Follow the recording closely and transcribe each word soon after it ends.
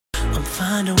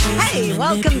Hey,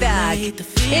 welcome back.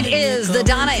 It is the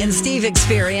Donna and Steve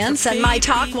Experience and My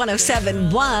Talk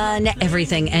 107.1,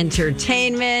 Everything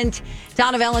Entertainment.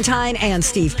 Donna Valentine and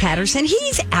Steve Patterson.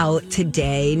 He's out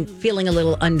today, feeling a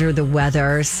little under the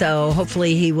weather, so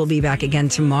hopefully he will be back again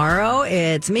tomorrow.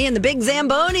 It's me and the Big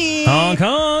Zamboni. Honk,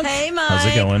 honk. Hey, Mike. How's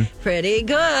it going? Pretty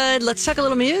good. Let's talk a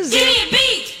little music. Give me a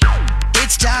beat!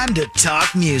 It's time to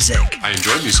talk music I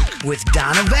enjoy music. with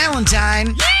Donna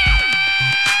Valentine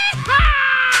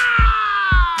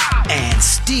and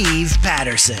Steve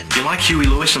Patterson. You like Huey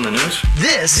Lewis on the news?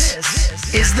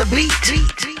 This is The Beat.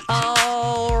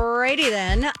 Alrighty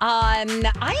then. I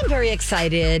am very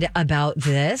excited about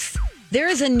this. There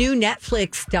is a new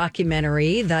Netflix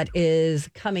documentary that is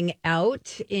coming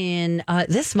out in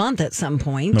this month at some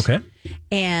point. Okay.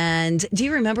 And do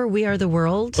you remember We Are the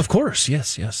World? Of course.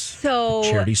 Yes. So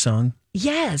Charity song.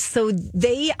 yes, so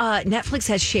they Netflix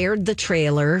has shared the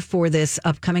trailer for this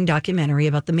upcoming documentary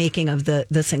about the making of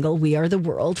the single We Are the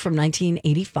World from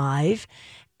 1985.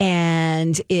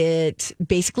 And it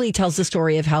basically tells the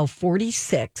story of how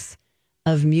 46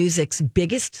 of music's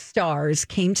biggest stars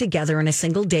came together in a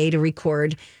single day to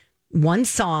record one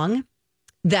song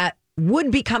that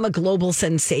would become a global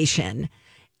sensation.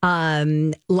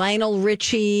 Lionel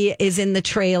Richie is in the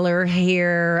trailer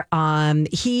here.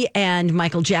 He and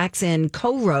Michael Jackson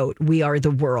co-wrote We Are the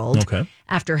World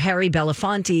after Harry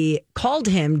Belafonte called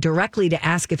him directly to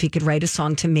ask if he could write a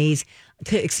song to raise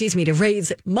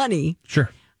money. Sure.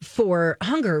 For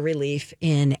hunger relief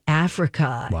in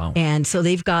Africa. Wow. And so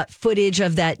they've got footage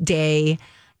of that day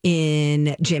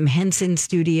in Jim Henson's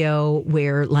studio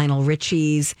where Lionel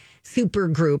Richie's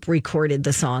supergroup recorded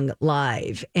the song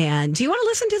live. And do you want to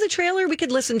listen to the trailer? We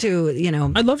could listen to,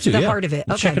 I'd love to. the part of it.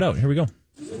 Let's check it out. Here we go.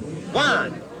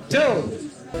 1, 2.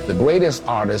 The greatest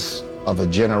artists of a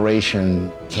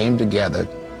generation came together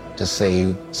to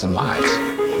save some lives.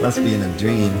 Must be in a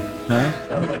dream, huh?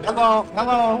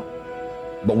 Hello.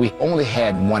 But we only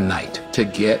had one night to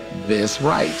get this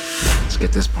right. Let's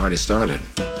get this party started.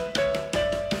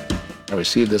 I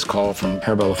received this call from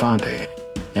Harry Belafonte,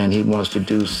 and he wants to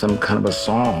do some kind of a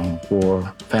song for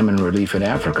famine relief in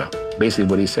Africa. Basically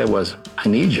what he said was, I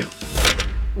need you.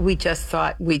 We just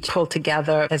thought we'd pull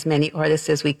together as many artists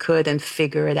as we could and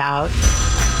figure it out.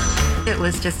 It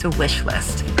was just a wish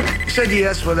list. Said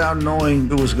yes without knowing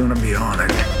who was going to be on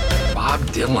it. Bob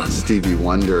Dylan, Stevie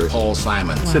Wonder, Paul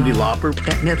Simon, Cyndi Lauper,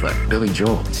 Bette Midler, Billy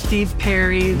Joel, Steve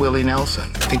Perry, Willie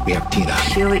Nelson. I think we have Tina,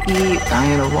 Sheila E.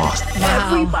 Diana Ross.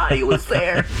 Everybody was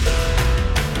there.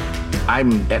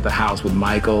 I'm at the house with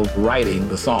Michael writing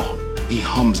the song. He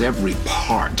hums every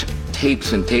part.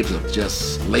 Tapes and tapes of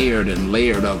just layered and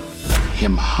layered of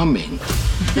him humming.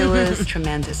 There was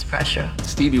tremendous pressure.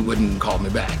 Stevie wouldn't call me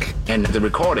back. And the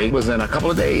recording was in a couple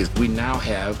of days. We now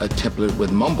have a template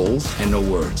with mumbles and no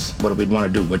words. What do we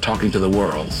want to do? We're talking to the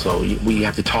world, so we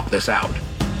have to talk this out.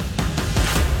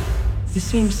 It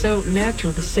seems so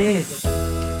natural to say it.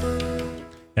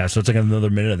 Yeah, so it's like another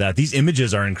minute of that. These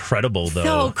images are incredible, though.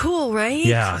 So cool, right?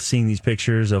 Yeah, seeing these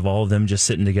pictures of all of them just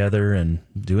sitting together and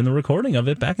doing the recording of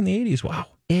it back in the 80s. Wow.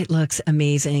 It looks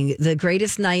amazing. The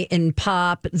Greatest Night in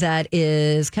Pop that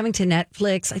is coming to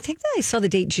Netflix. I think that I saw the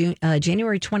date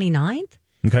January 29th.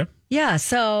 Okay. Yeah,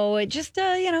 so just,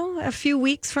 a few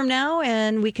weeks from now,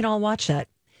 and we can all watch that.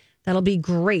 That'll be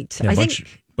great. Yeah, I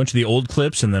bunch of the old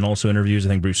clips and then also interviews. I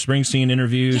think Bruce Springsteen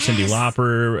interviews, Yes. Cyndi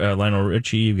Lauper, Lionel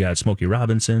Richie. You've got Smokey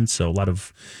Robinson. So a lot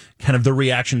of kind of the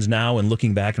reactions now and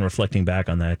looking back and reflecting back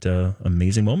on that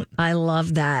amazing moment. I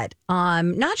love that.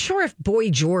 Not sure if Boy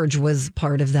George was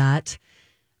part of that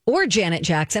or Janet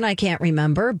Jackson. I can't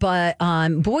remember. But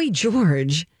Boy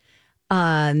George,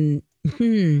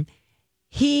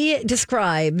 he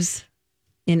describes...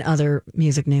 In other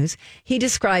music news, he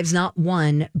describes not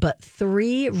one, but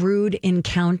 3 rude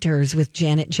encounters with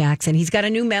Janet Jackson. He's got a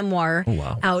new memoir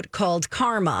out called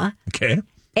Karma. Okay.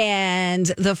 And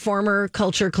the former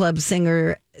Culture Club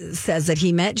singer says that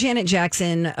he met Janet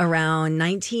Jackson around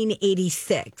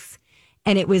 1986.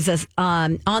 And it was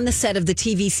on the set of the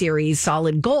TV series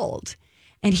Solid Gold.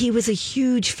 And he was a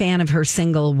huge fan of her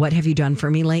single, What Have You Done For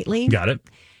Me Lately? Got it.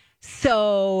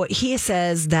 So he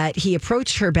says that he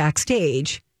approached her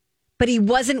backstage, but he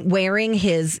wasn't wearing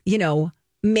his,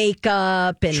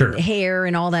 makeup and hair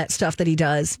and all that stuff that he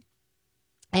does.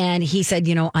 And he said,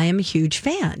 I am a huge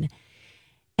fan.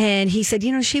 And he said,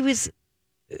 she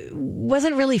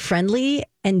wasn't really friendly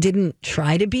and didn't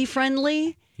try to be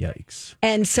friendly. Yikes.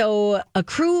 And so a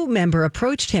crew member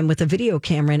approached him with a video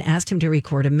camera and asked him to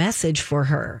record a message for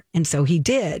her. And so he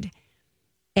did.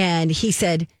 And he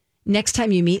said, next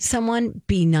time you meet someone,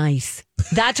 be nice.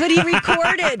 That's what he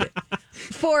recorded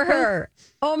for her.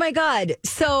 Oh my God.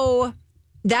 So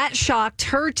that shocked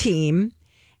her team.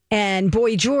 And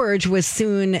Boy George was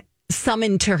soon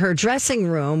summoned to her dressing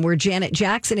room, where Janet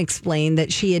Jackson explained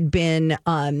that she had been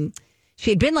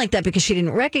like that because she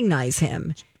didn't recognize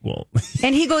him. Well,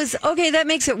 And he goes, okay, that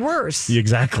makes it worse.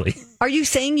 exactly. Are you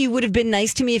saying you would have been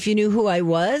nice to me if you knew who I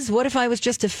was? What if I was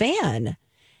just a fan?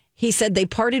 He said they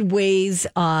parted ways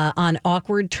on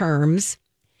awkward terms.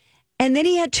 And then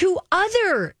he had 2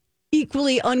 other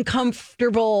equally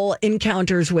uncomfortable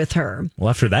encounters with her. Well,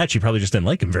 after that, she probably just didn't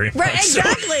like him very much. Right,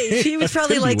 exactly. She was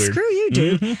probably Could be like, weird. screw you,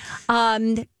 dude.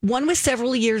 One was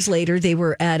several years later. They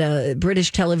were at a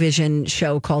British television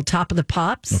show called Top of the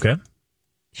Pops. Okay.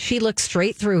 She looked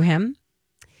straight through him.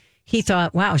 He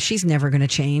thought, wow, she's never going to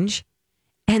change.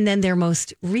 And then their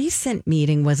most recent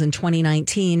meeting was in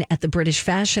 2019 at the British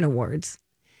Fashion Awards.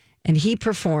 And he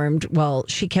performed while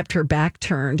she kept her back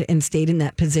turned and stayed in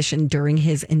that position during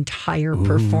his entire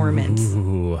performance.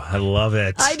 Ooh, I love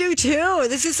it. I do too.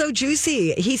 This is so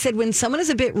juicy. He said, when someone is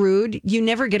a bit rude, you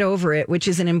never get over it, which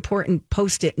is an important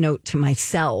post-it note to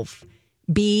myself.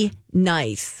 Be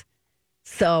nice.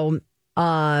 So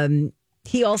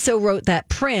he also wrote that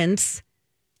Prince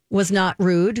was not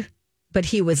rude, but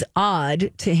he was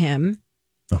odd to him.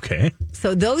 Okay.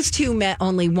 So those 2 met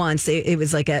only once. It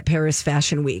was like at Paris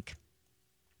Fashion Week.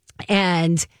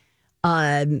 And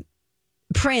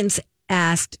Prince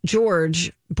asked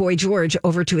Boy George,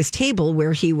 over to his table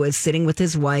where he was sitting with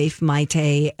his wife,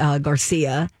 Maite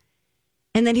Garcia.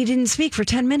 And then he didn't speak for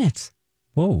 10 minutes.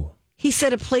 Whoa. He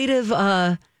said a plate of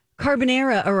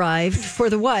carbonara arrived for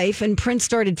the wife, and Prince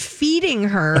started feeding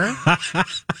her.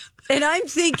 And I'm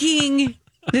thinking,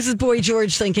 this is Boy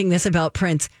George thinking this about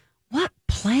Prince. What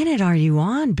planet are you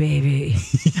on, baby?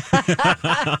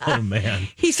 Oh, man.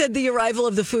 He said the arrival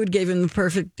of the food gave him the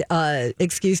perfect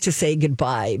excuse to say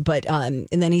goodbye. But and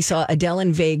then he saw Adele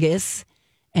in Vegas,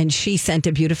 and she sent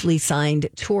a beautifully signed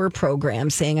tour program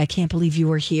saying, I can't believe you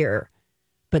were here.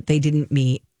 But they didn't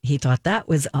meet. He thought that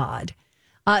was odd.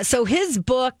 So his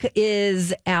book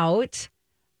is out.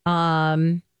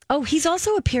 He's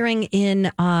also appearing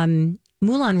in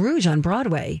Moulin Rouge on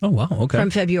Broadway. Oh, wow. Okay. From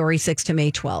February 6th to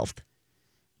May 12th.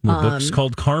 The book's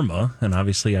called Karma, and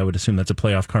obviously I would assume that's a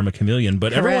play off Karma Chameleon,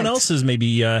 but everyone Correct. else is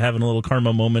maybe having a little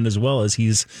karma moment as well, as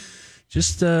he's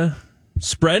just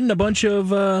spreading a bunch of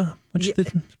the tea.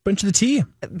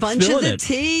 Bunch Spilling of the it.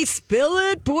 tea. Spill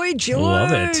it, Boy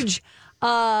George.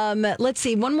 Love it. Let's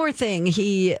see. One more thing.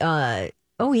 He had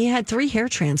 3 hair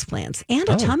transplants and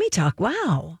a tummy tuck.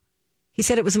 Wow. He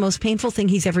said it was the most painful thing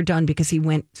he's ever done because he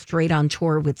went straight on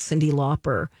tour with Cyndi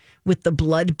Lauper with the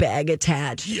blood bag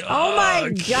attached. Yuck. Oh my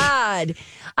God.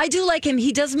 I do like him.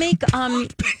 He does make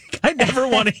I never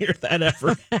want to hear that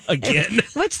ever again.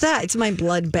 what's that? It's my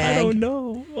blood bag. I don't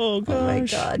know. Oh, gosh. Oh, my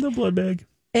God. The blood bag.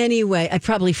 Anyway,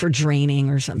 probably for draining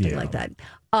or something Yeah. like that.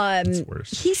 It's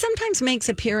worse. He sometimes makes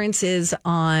appearances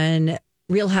on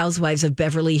Real Housewives of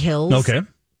Beverly Hills. Okay.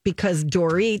 Because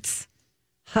Dorit's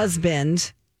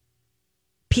husband,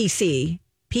 PC?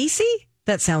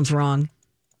 That sounds wrong.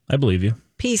 I believe you.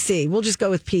 PC. We'll just go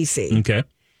with PC. Okay.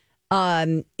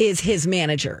 Is his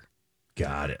manager.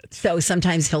 Got it. So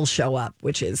sometimes he'll show up,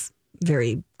 which is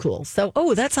very cool. So,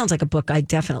 that sounds like a book I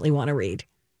definitely want to read.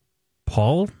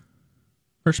 Paul,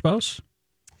 her spouse?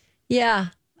 Yeah,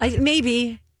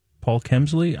 maybe. Paul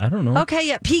Kemsley? I don't know. Okay,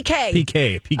 yeah, PK.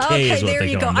 PK Okay, is what there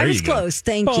they you call go. him. I There was you go. close.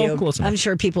 Thank Oh, you. close enough. I'm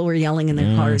sure people were yelling in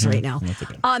their cars right now. That's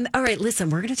okay. All right, listen,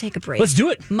 we're going to take a break. Let's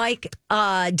do it. Mike,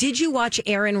 did you watch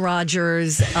Aaron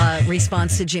Rodgers'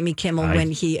 response to Jimmy Kimmel when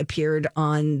he appeared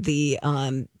on the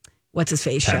what's his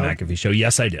face show? Pat McAfee show.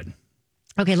 Yes, I did.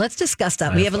 Okay, let's discuss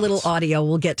that. We have a little audio.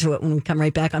 We'll get to it when we come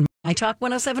right back on My Talk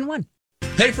 107.1.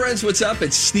 Hey friends, what's up?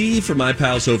 It's Steve from my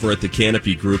pals over at the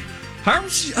Canopy Group.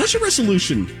 How's your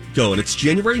resolution going? It's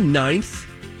January 9th.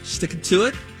 Sticking to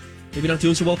it? Maybe not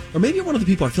doing so well? Or maybe you're one of the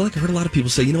people, I feel like I heard a lot of people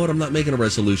say, you know what, I'm not making a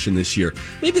resolution this year.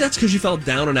 Maybe that's because you felt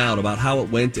down and out about how it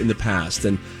went in the past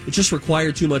and it just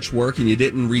required too much work and you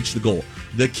didn't reach the goal.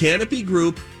 The Canopy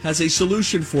Group has a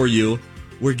solution for you.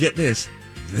 We're getting this.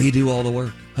 They do all the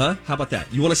work. Huh? How about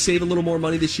that? You want to save a little more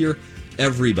money this year?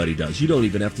 Everybody does. You don't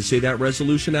even have to say that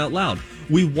resolution out loud.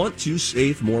 We want to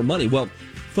save more money. Well,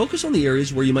 focus on the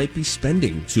areas where you might be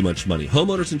spending too much money.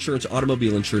 Homeowners insurance,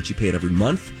 automobile insurance, you pay it every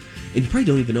month. And you probably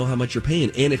don't even know how much you're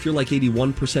paying. And if you're like 81%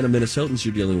 of Minnesotans,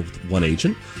 you're dealing with one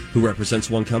agent who represents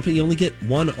one company. You only get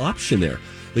one option there.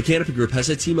 The Canopy Group has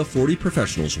a team of 40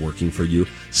 professionals working for you,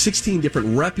 16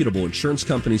 different reputable insurance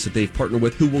companies that they've partnered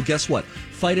with who will, guess what,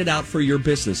 fight it out for your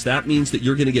business. That means that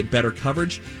you're going to get better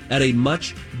coverage at a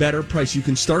much better price. You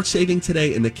can start saving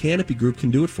today, and the Canopy Group can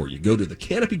do it for you. Go to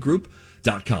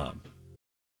thecanopygroup.com.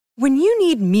 When you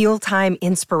need mealtime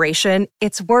inspiration,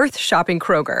 it's worth shopping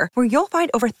Kroger, where you'll find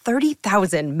over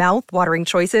 30,000 mouth-watering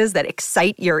choices that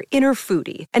excite your inner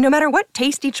foodie. And no matter what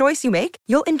tasty choice you make,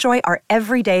 you'll enjoy our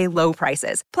everyday low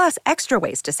prices, plus extra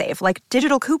ways to save, like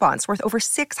digital coupons worth over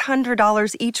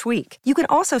 $600 each week. You can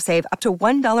also save up to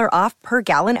 $1 off per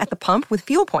gallon at the pump with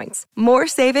fuel points. More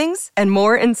savings and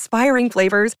more inspiring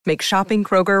flavors make shopping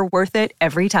Kroger worth it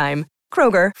every time.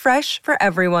 Kroger, fresh for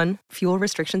everyone. Fuel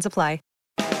restrictions apply.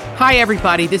 Hi,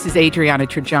 everybody. This is Adriana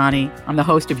Trajani. I'm the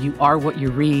host of You Are What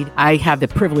You Read. I have the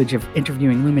privilege of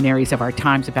interviewing luminaries of our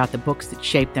times about the books that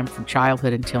shaped them from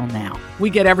childhood until now.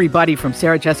 We get everybody from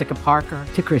Sarah Jessica Parker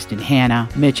to Kristen Hanna,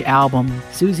 Mitch Albom,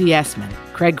 Susie Essman,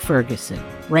 Craig Ferguson,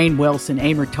 Rainn Wilson,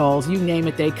 Amor Tolls, you name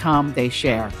it, they come, they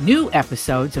share. New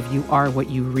episodes of You Are What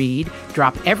You Read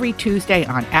drop every Tuesday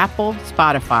on Apple,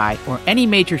 Spotify, or any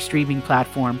major streaming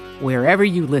platform wherever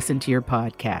you listen to your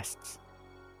podcasts.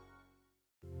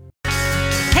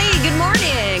 Good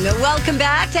morning. Welcome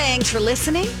back. Thanks for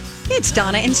listening. It's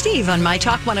Donna and Steve on My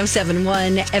Talk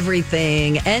 107.1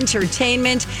 Everything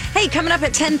Entertainment. Hey, coming up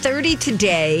at 10:30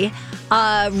 today,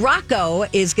 Rocco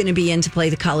is going to be in to play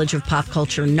the College of Pop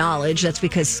Culture Knowledge. That's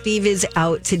because Steve is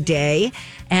out today,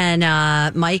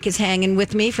 and Mike is hanging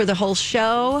with me for the whole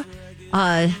show.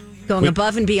 Going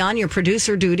above and beyond your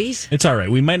producer duties. It's all right.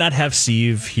 We might not have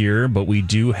Steve here, but we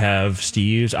do have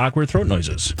Steve's awkward throat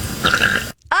noises.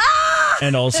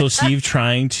 And also Steve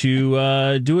trying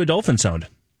to do a dolphin sound.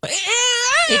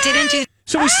 It didn't do.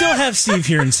 So we still have Steve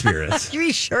here in spirit.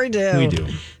 We sure do. We do.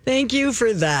 Thank you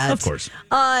for that. Of course.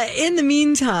 In the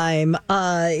meantime,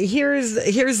 here's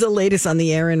the latest on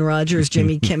the Aaron Rodgers,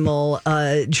 Jimmy Kimmel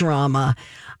drama.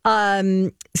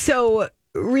 So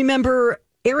remember,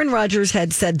 Aaron Rodgers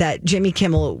had said that Jimmy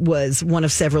Kimmel was one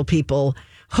of several people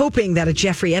hoping that a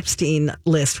Jeffrey Epstein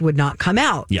list would not come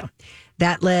out. Yeah.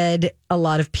 That led a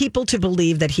lot of people to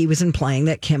believe that he was implying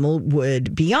that Kimmel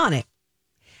would be on it.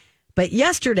 But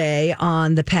yesterday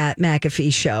on the Pat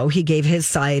McAfee show, he gave his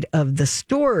side of the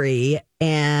story.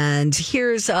 And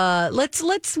here's what's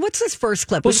this first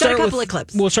clip? We've got a couple of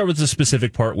clips. We'll start with the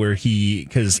specific part where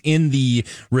because in the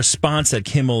response that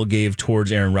Kimmel gave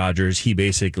towards Aaron Rodgers, he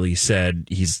basically said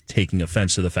he's taking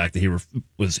offense to the fact that he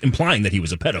was implying that he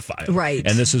was a pedophile. Right.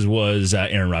 And this was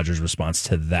Aaron Rodgers' response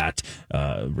to that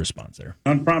response there.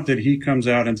 Unprompted, he comes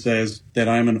out and says that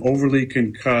I'm an overly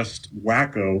concussed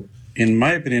wacko. In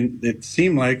my opinion, it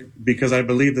seemed like because I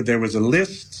believe that there was a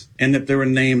list and that there were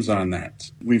names on that.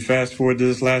 We fast forward to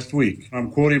this last week. I'm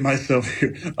quoting myself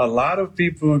here. A lot of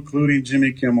people, including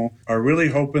Jimmy Kimmel, are really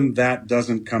hoping that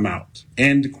doesn't come out.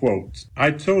 End quote.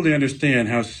 I totally understand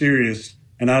how serious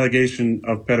an allegation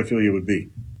of pedophilia would be.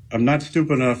 I'm not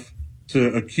stupid enough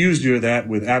to accuse you of that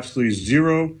with absolutely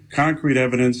zero concrete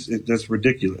evidence. That's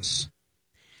ridiculous.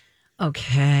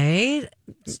 Okay.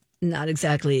 Not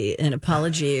exactly an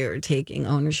apology or taking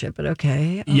ownership, but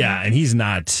okay. Yeah, and he's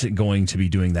not going to be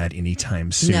doing that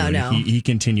anytime soon. No. He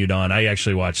continued on. I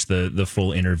actually watched the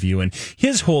full interview, and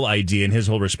his whole idea and his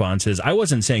whole response is, I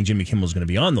wasn't saying Jimmy Kimmel's going to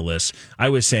be on the list. I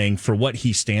was saying for what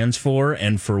he stands for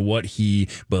and for what he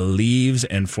believes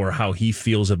and for how he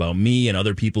feels about me and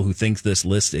other people who think this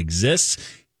list exists,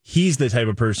 he's the type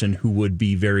of person who would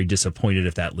be very disappointed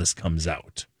if that list comes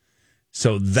out.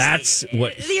 So that's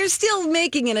what you're still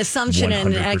making an assumption 100%.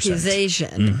 And an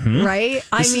accusation, right?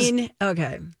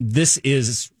 Okay. This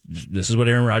is what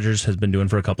Aaron Rodgers has been doing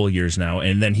for a couple of years now,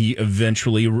 and then he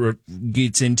eventually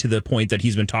gets into the point that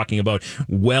he's been talking about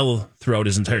well throughout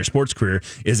his entire sports career,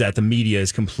 is that the media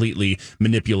is completely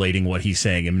manipulating what he's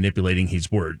saying and manipulating his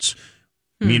words.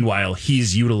 Meanwhile,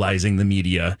 he's utilizing the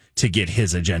media to get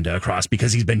his agenda across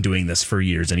because he's been doing this for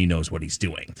years and he knows what he's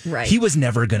doing. Right. He was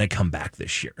never going to come back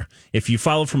this year. If you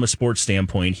follow from a sports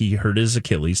standpoint, he hurt his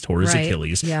Achilles, tore his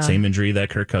Achilles. Yeah. Same injury that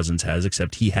Kirk Cousins has,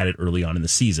 except he had it early on in the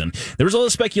season. There was all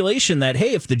the speculation that,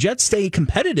 hey, if the Jets stay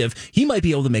competitive, he might be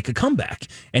able to make a comeback.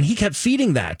 And he kept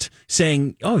feeding that,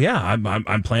 saying, oh, yeah,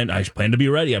 I plan to be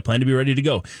ready. I plan to be ready to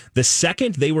go. The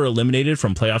second they were eliminated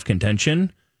from playoff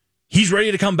contention, he's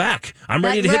ready to come back. I'm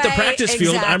ready to hit the practice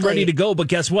field. I'm ready to go. But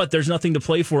guess what? There's nothing to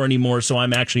play for anymore, so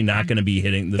I'm actually not going to be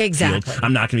hitting the field.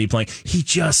 I'm not going to be playing. He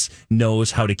just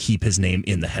knows how to keep his name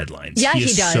in the headlines. Yeah, he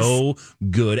does. So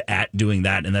good at doing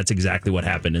that, and that's exactly what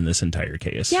happened in this entire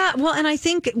case. Yeah, well, and I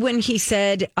think when he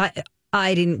said,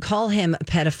 I didn't call him a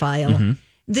pedophile,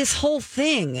 this whole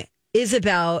thing is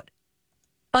about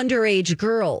underage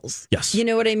girls. Yes. You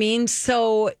know what I mean?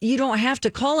 So you don't have to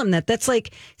call him that. That's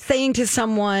like saying to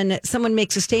someone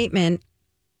makes a statement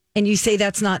and you say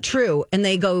that's not true. And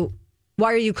they go,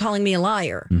 why are you calling me a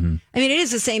liar? I mean, it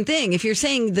is the same thing. If you're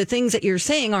saying the things that you're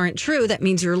saying aren't true, that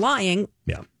means you're lying.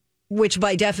 Yeah. which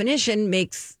by definition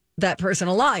makes that person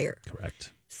a liar.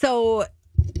 Correct. So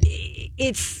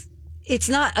it's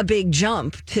not a big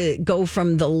jump to go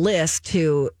from the list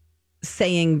to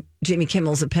saying Jimmy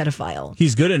Kimmel's a pedophile.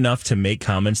 He's good enough to make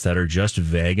comments that are just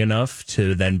vague enough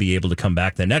to then be able to come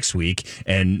back the next week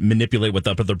and manipulate what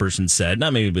the other person said.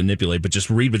 Not maybe manipulate, but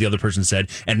just read what the other person said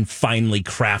and finally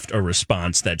craft a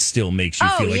response that still makes you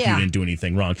feel like you didn't do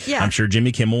anything wrong. Yeah. I'm sure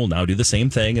Jimmy Kimmel will now do the same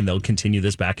thing and they'll continue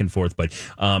this back and forth. But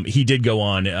he did go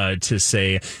on to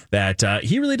say that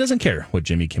he really doesn't care what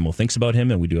Jimmy Kimmel thinks about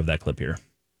him. And we do have that clip here.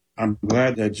 I'm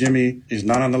glad that Jimmy is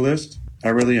not on the list. I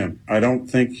really am. I don't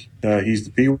think he's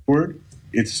the P word.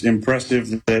 It's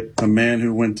impressive that a man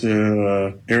who went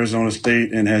to Arizona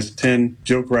State and has 10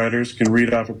 joke writers can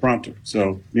read off a prompter.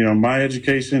 So, my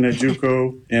education at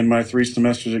JUCO and my 3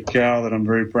 semesters at Cal that I'm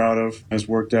very proud of has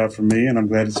worked out for me, and I'm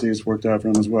glad to see it's worked out for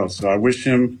him as well. So I wish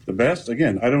him the best.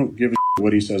 Again, I don't give a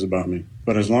what he says about me.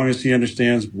 But as long as he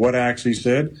understands what I actually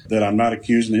said, that I'm not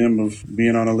accusing him of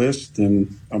being on a list,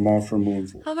 then I'm all for moving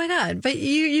forward. Oh, my God. But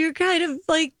you're kind of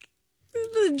like...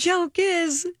 The joke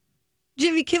is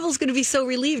Jimmy Kimmel's going to be so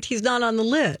relieved he's not on the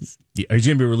list. He's going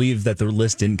to be relieved that the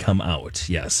list didn't come out,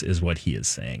 yes, is what he is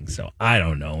saying. So I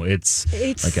don't know. It's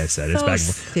like I said, it's back and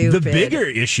forth. The bigger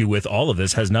issue with all of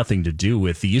this has nothing to do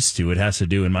with these two. It has to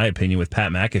do, in my opinion, with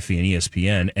Pat McAfee and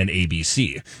ESPN and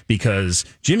ABC. Because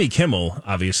Jimmy Kimmel,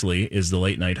 obviously, is the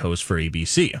late night host for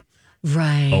ABC.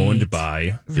 Right. Owned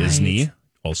by Disney.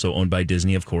 Also owned by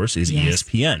Disney, of course, is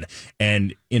ESPN.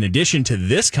 And in addition to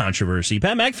this controversy,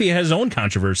 Pat McAfee has his own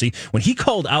controversy when he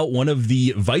called out one of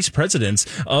the vice presidents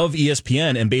of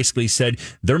ESPN and basically said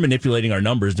they're manipulating our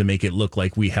numbers to make it look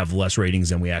like we have less ratings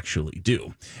than we actually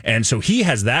do. And so he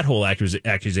has that whole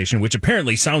accusation, which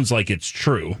apparently sounds like it's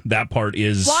true. That part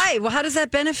is... Why? Well, how does that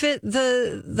benefit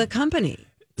the company?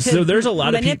 So there's a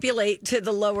lot of manipulate to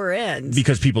the lower end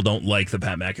because people don't like the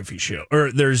Pat McAfee show.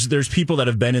 Or there's people that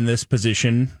have been in this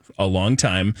position a long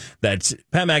time that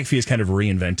Pat McAfee is kind of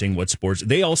reinventing what sports.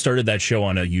 They all started that show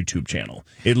on a YouTube channel.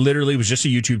 It literally was just a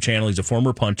YouTube channel. He's a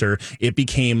former punter. It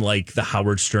became like the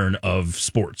Howard Stern of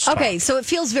sports. Okay, so it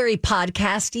feels very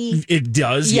podcasty. It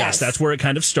does. Yes, that's where it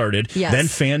kind of started. Yes. Then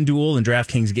FanDuel and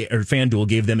DraftKings FanDuel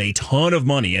gave them a ton of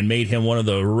money and made him one of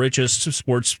the richest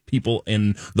sports people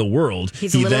in the world.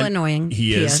 He's a little annoying.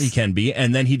 He is. He can be.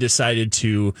 And then he decided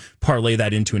to parlay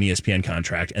that into an ESPN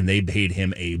contract, and they paid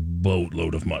him a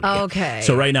boatload of money. Okay.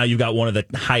 So right now you've got one of the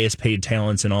highest paid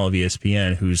talents in all of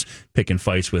ESPN who's picking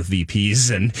fights with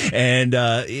VPs, and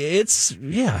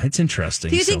it's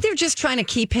interesting. Do you think they're just trying to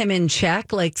keep him in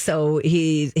check, like so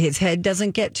his head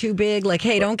doesn't get too big? Like,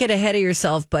 hey, don't get ahead of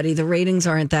yourself, buddy. The ratings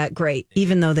aren't that great,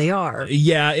 even though they are.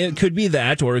 Yeah, it could be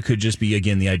that, or it could just be,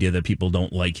 again, the idea that people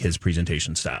don't like his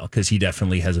presentation style, because he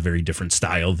definitely has a very different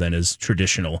style than is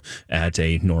traditional at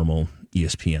a normal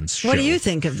ESPN show. What do you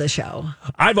think of the show?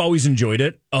 I've always enjoyed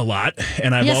it a lot,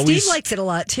 and Steve likes it a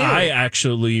lot too. I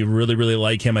actually really, really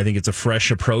like him. I think it's a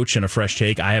fresh approach and a fresh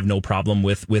take. I have no problem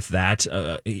with that.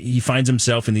 He finds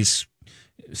himself in these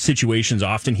situations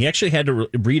often. He actually had to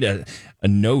read a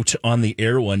note on the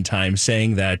air one time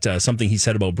saying that something he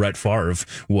said about Brett Favre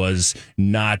was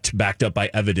not backed up by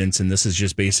evidence, and this is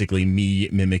just basically me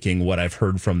mimicking what I've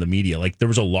heard from the media. Like, there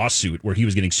was a lawsuit where he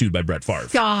was getting sued by Brett Favre.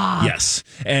 Stop. Yes.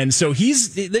 And so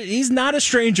he's not a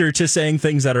stranger to saying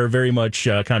things that are very much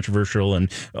controversial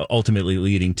and ultimately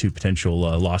leading to potential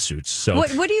lawsuits. So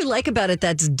what do you like about it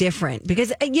that's different?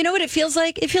 Because you know what it feels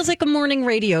like? It feels like a morning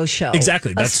radio show.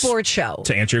 Exactly. A sports show.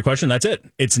 To answer your question, that's it.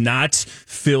 It's not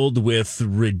filled with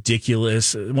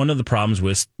ridiculous. One of the problems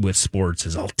with sports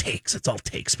is all takes. It's all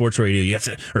takes. Sports radio,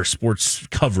 or sports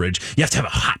coverage, you have to have a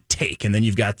hot take, and then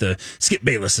you've got the Skip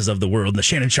Baylesses of the world and the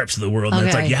Shannon Sharps of the world, and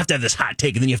it's like you have to have this hot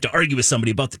take, and then you have to argue with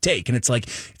somebody about the take, and it's like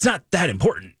it's not that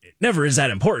important. It never is that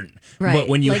important. Right. But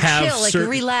when you have chill,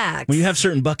 relax. When you have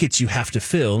certain buckets you have to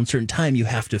fill, and certain time you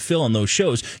have to fill on those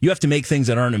shows, you have to make things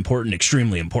that aren't important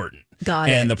extremely important. Got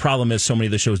it. And the problem is so many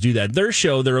of the shows do that. Their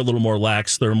show, they're a little more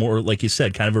lax. They're more, like you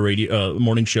said, kind of a radio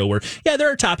morning show where,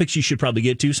 there are topics you should probably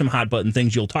get to, some hot button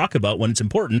things you'll talk about when it's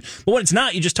important. But when it's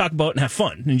not, you just talk about and have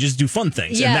fun and just do fun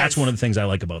things. Yes. And that's one of the things I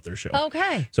like about their show.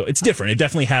 Okay. So it's different. It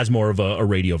definitely has more of a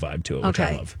radio vibe to it, which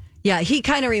I love. Yeah, he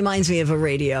kind of reminds me of a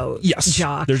radio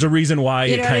jock. There's a reason why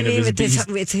you know it kind what I mean? of is.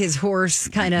 It's his hoarse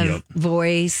kind of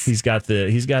voice. He's got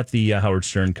the Howard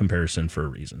Stern comparison for a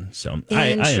reason. So interesting. I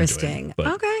enjoy it. But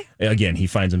okay. Again, he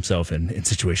finds himself in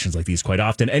situations like these quite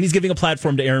often, and he's giving a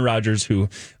platform to Aaron Rodgers, who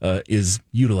is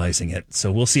utilizing it.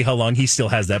 So we'll see how long he still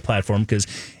has that platform, because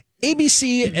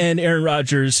ABC and Aaron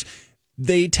Rodgers,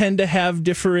 they tend to have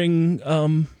differing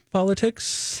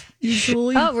politics.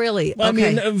 usually. Oh, really? Okay. I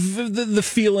mean, the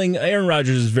feeling, Aaron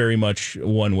Rodgers is very much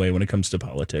one way when it comes to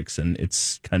politics, and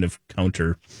it's kind of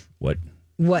counter what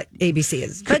ABC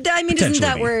is. But I mean, isn't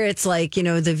that where it's like,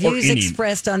 the views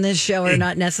expressed on this show are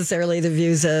not necessarily the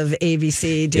views of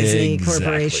ABC, Disney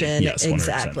Corporation? Yes, 100%.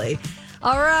 Exactly.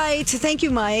 All right. Thank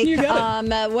you, Mike. You got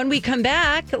it. When we come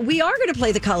back, we are going to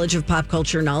play the College of Pop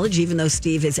Culture Knowledge, even though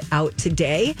Steve is out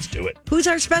today. Let's do it. Who's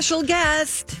our special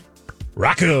guest?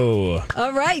 Rocco.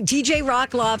 All right. DJ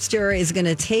Rock Lobster is going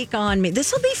to take on me.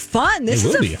 This will be fun. This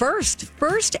is a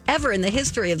first ever in the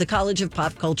history of the College of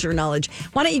Pop Culture Knowledge.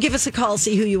 Why don't you give us a call,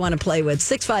 see who you want to play with?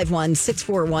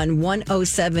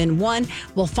 651-641-1071.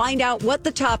 We'll find out what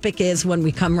the topic is when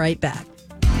we come right back.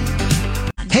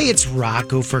 Hey, it's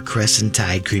Rocco for Crescent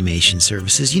Tide Cremation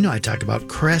Services. You know I talk about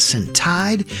Crescent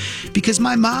Tide because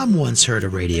my mom once heard a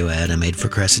radio ad I made for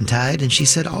Crescent Tide, and she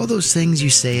said all those things you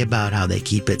say about how they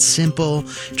keep it simple,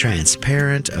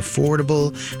 transparent,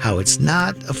 affordable, how it's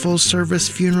not a full-service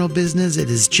funeral business. It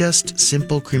is just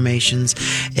simple cremations,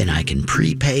 and I can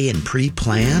prepay and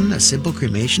pre-plan a simple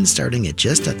cremation starting at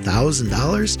just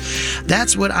 $1,000.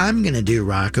 That's what I'm going to do,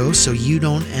 Rocco, so you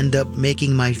don't end up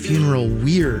making my funeral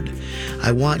weird.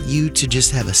 I want you to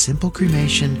just have a simple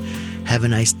cremation, have a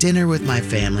nice dinner with my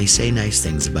family, say nice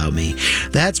things about me.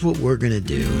 That's what we're going to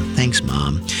do. Thanks,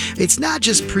 Mom. It's not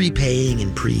just prepaying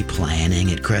and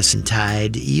pre-planning at Crescent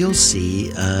Tide. You'll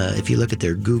see, if you look at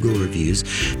their Google reviews,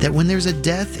 that when there's a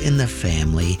death in the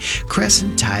family,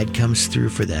 Crescent Tide comes through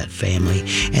for that family,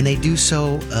 and they do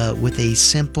so with a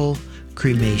simple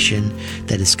cremation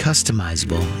that is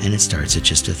customizable, and it starts at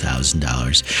just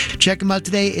 $1,000. Check them out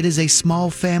today. It is a small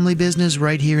family business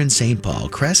right here in St. Paul.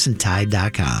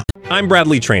 CrescentTide.com. I'm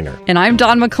Bradley Trainer. And I'm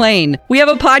Don McClain. We have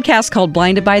a podcast called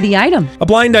Blinded by the Item. A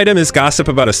blind item is gossip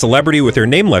about a celebrity with their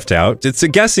name left out. It's a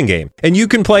guessing game, and you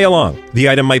can play along. The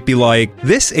item might be like,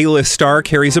 this A-list star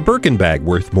carries a Birkin bag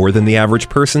worth more than the average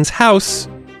person's house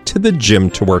to the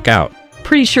gym to work out.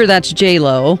 Pretty sure that's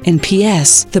J-Lo. And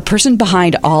P.S. the person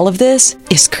behind all of this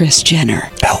is Kris Jenner,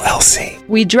 LLC.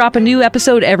 We drop a new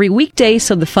episode every weekday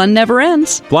so the fun never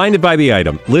ends. Blinded by the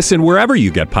Item. Listen wherever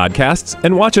you get podcasts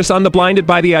and watch us on the Blinded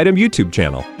by the Item YouTube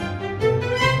channel.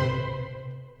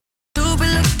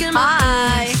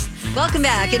 Hi. Welcome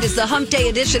back. It is the Hump Day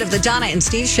edition of the Donna and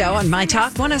Steve Show on My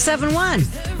Talk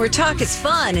 107.1, where talk is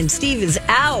fun and Steve is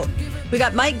out. We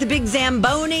got Mike the Big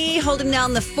Zamboni holding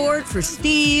down the fort for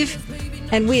Steve.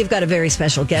 And we've got a very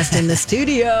special guest in the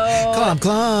studio. Clump.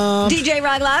 DJ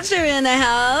Rock Lobster in the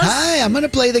house. Hi, I'm going to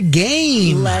play the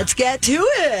game. Let's get to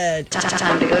it.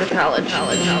 Time to go to college.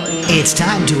 It's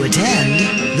time to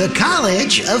attend the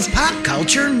College of Pop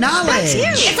Culture Knowledge. That's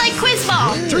huge. It's like quiz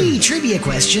ball. 3 trivia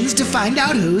questions to find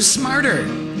out who's smarter.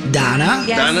 Donna?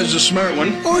 Yes. Donna's a smart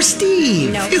one. Or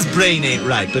Steve? No. His brain ain't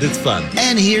right, but it's fun.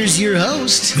 And here's your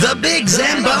host, the Big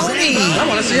Zamboni. I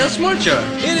want to see how smart you are.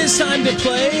 It is time to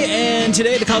play, and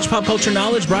today the College Pop Culture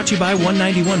Knowledge brought to you by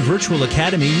 191 Virtual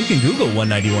Academy. You can Google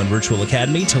 191 Virtual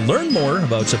Academy to learn more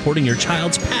about supporting your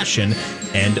child's passion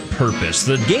and purpose.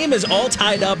 The game is all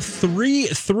tied up.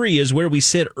 3-3 is where we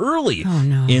sit early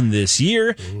in this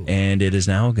year, and it is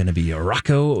now going to be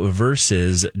Rocco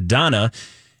versus Donna.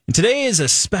 And today is a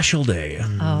special day.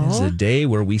 Oh. It's a day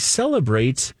where we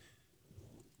celebrate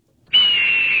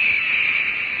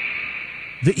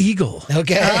the eagle.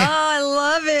 Okay. Oh, I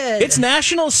love it. It's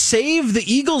National Save the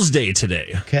Eagles Day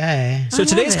today. Okay. So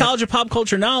today's College of Pop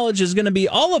Culture Knowledge is going to be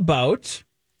all about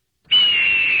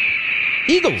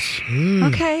eagles.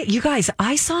 Okay, you guys,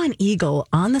 I saw an eagle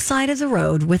on the side of the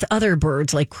road with other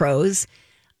birds like crows,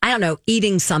 I don't know,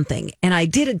 eating something. And I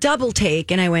did a double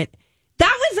take and I went,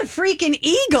 that was a freaking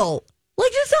eagle.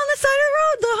 Like just on the side of the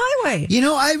road, the highway. You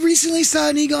know, I recently saw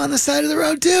an eagle on the side of the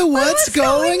road too. What's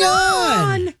going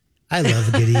on? I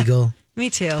love a good eagle. Me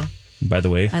too. By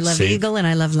the way, I love eagle and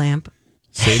I love lamp.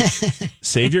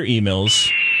 Save your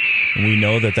emails. We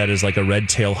know that is like a red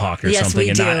tail hawk or something,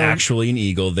 and not actually an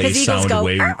eagle. They sound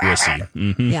way wussy.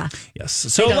 Mm-hmm. Yeah. Yes.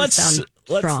 So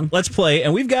let's play,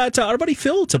 and we've got our buddy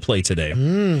Phil to play today.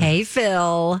 Hey,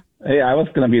 Phil. Hey, I was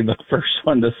going to be the first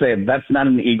one to say that's not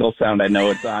an eagle sound. I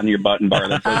know it's on your button bar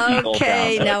that says eagle sound.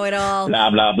 Okay, know it all. Blah,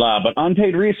 blah, blah. But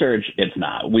unpaid research, it's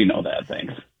not. We know that,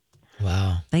 thanks.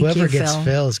 Wow. Thank Whoever you, gets Phil.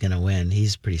 Phil is going to win.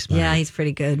 He's pretty smart. Yeah, he's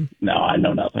pretty good. No, I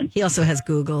know nothing. He also has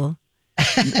Google.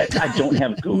 I don't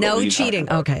have Google. No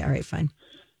cheating. Okay, all right, fine.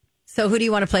 So who do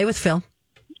you want to play with, Phil?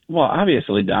 Well,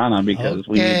 obviously Donna, because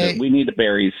we need to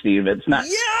bury Steve. It's not.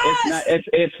 Yes!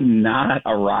 It's not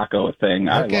a Rocco thing.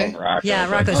 Okay. I love Rocco.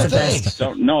 Yeah, Rocco's the best.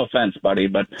 No offense, buddy,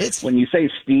 but when you say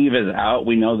Steve is out,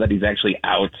 we know that he's actually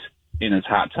out in his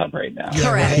hot tub right now.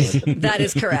 Correct. That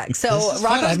is correct. So Rocco's going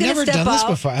to step up. I've never done this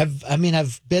before.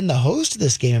 I've been the host of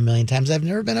this game a million times. I've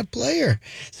never been a player.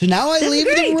 So now I leave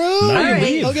the room. All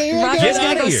right. Okay, here Rocco's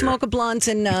going to go here. smoke a blunt,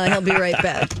 and he'll be right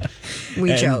back.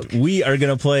 We joke. We are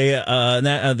going to play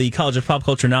the College of Pop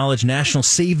Culture Knowledge National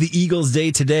Save the Eagles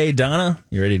Day today. Donna,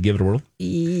 you ready to give it a whirl?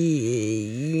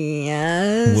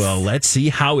 Yes. Well, let's see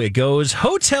how it goes.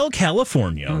 Hotel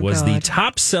California was the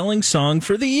top-selling song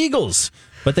for the Eagles,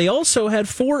 but they also had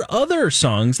 4 other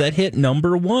songs that hit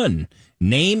number 1.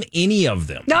 Name any of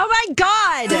them. Oh, my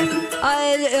God.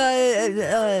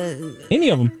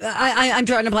 Any of them. I'm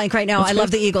drawing a blank right now. I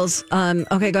love the Eagles.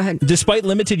 Okay, go ahead. Despite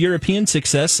limited European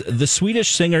success, the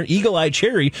Swedish singer Eagle Eye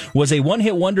Cherry was a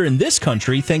one-hit wonder in this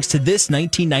country thanks to this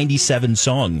 1997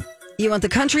 song. You want the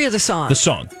country or the song? The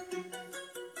song.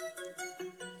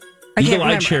 Eagle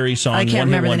Eye Cherry song,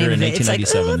 one-hit wonder in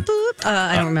 1997.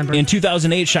 I don't remember. In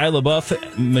 2008, Shia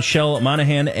LaBeouf, Michelle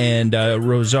Monaghan, and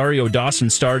Rosario Dawson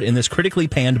starred in this critically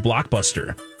panned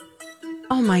blockbuster.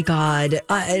 Oh, my God.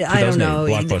 I don't know.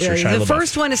 Blockbuster, Shia the LaBeouf.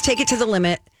 first one is Take It to the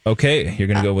Limit. Okay, you're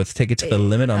going to go with Take It to the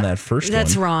Limit on that first one.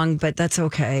 That's wrong, but that's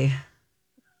okay.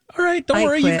 All right, don't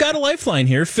worry. You've got a lifeline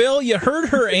here. Phil, you heard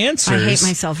her answers. I hate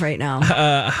myself right now.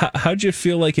 How'd you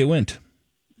feel like it went?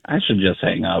 I should just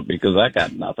hang up because I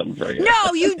got nothing for you.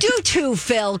 No, you do too,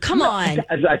 Phil. Come on.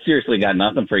 I seriously got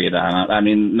nothing for you, Donna. I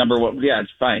mean, number one, yeah, it's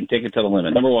fine. Take it to the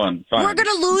limit. Number one, fine. We're going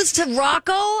to lose to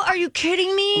Rocco? Are you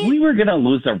kidding me? We were going to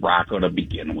lose to Rocco to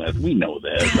begin with. We know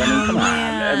this. I mean, come on.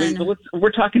 I mean,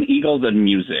 we're talking Eagles and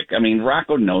music. I mean,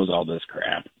 Rocco knows all this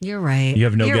crap. You're right. You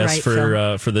have no guess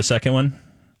right, for the second one?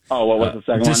 Oh, what was the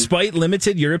second one? Despite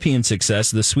limited European success,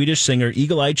 the Swedish singer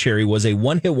Eagle Eye Cherry was a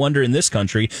one-hit wonder in this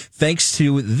country thanks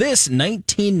to this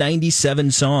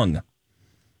 1997 song.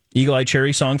 Eagle Eye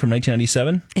Cherry song from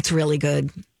 1997? It's really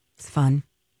good. It's fun.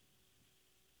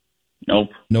 Nope.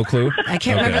 No clue? I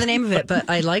can't remember the name of it, but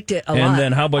I liked it a lot. And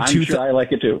then how about I'm sure I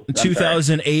like it too.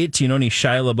 2008, do you know any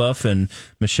Shia LaBeouf and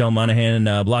Michelle Monaghan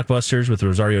blockbusters with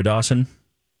Rosario Dawson?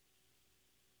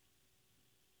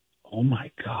 Oh,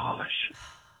 my gosh.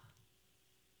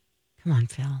 Come on,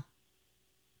 Phil.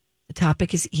 The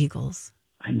topic is Eagles.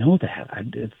 I know that.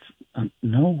 It's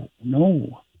no.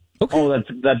 Okay. Oh,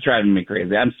 that's driving me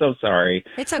crazy. I'm so sorry.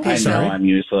 It's okay, I Phil. know I'm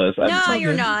useless. No,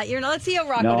 you're not. You're not. Let's see how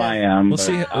Rocco does. No, I am.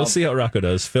 We'll see how Rocco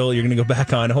does. Phil, you're going to go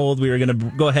back on hold. We are going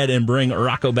to go ahead and bring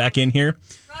Rocco back in here.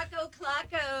 Rocco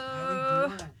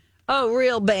Clacko. Oh,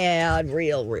 real bad.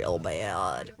 Real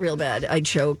bad. Real bad. I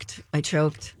choked. What do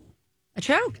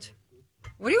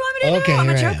you want me to do? I'm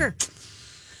a choker.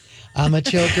 I'm a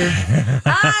choker.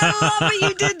 I love what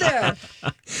you did there.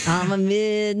 I'm a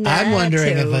midnight I'm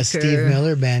wondering choker. if a Steve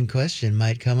Miller Band question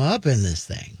might come up in this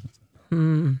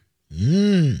thing.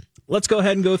 Let's go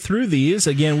ahead and go through these.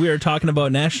 Again, we are talking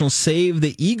about National Save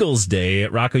the Eagles Day.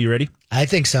 Rocco, you ready? I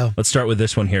think so. Let's start with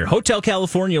this one here. Hotel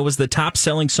California was the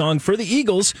top-selling song for the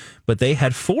Eagles, but they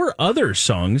had 4 other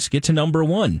songs get to number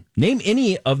 1. Name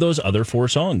any of those other 4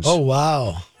 songs. Oh,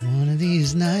 wow. One of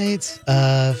these nights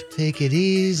of Take It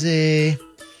Easy.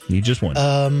 Need just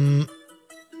one.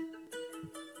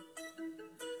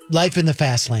 Life in the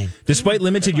Fast Lane. Despite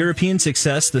limited European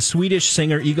success, the Swedish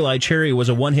singer Eagle Eye Cherry was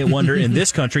a one-hit wonder in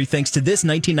this country thanks to this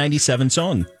 1997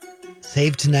 song.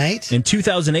 Save Tonight. In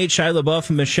 2008, Shia LaBeouf,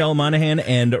 Michelle Monaghan,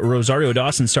 and Rosario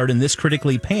Dawson starred in this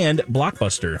critically panned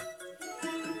blockbuster.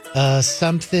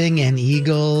 Something and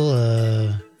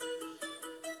Eagle.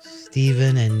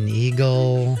 Steven and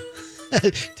Eagle.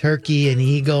 Turkey and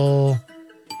Eagle.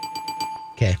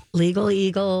 Okay. Legal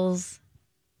Eagles.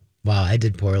 Wow, I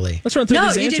did poorly. Let's run through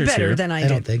these answers you did better here. than I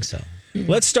don't did. think so.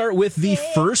 Let's start with the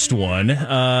first one.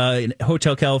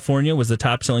 Hotel California was the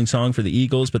top-selling song for the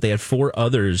Eagles, but they had 4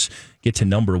 others get to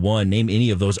number 1. Name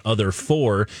any of those other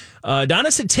 4.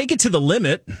 Donna said, Take It to the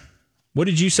Limit. What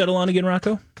did you settle on again,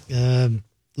 Rocco?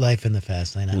 Life in the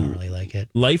Fast Lane. I don't really like it.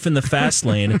 Life in the Fast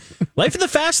Lane. Life in the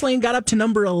Fast Lane got up to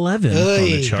number 11 on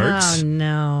the charts. Oh,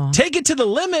 no. Take It to the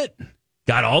Limit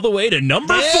got all the way to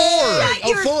number 4.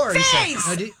 Your 4.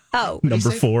 face!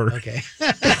 Number 4. Okay.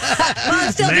 Well,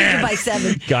 I'm still beating you by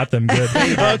 7. Got them good.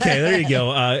 Okay, there you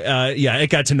go. Yeah, it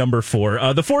got to number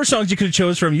 4. The 4 songs you could have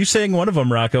chose from, you sang one of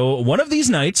them, Rocco. One of These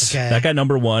Nights, that got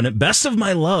number 1. Best of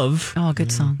My Love. Oh,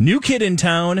 good song. New Kid in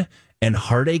Town. and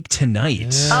Heartache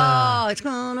Tonight. Oh, it's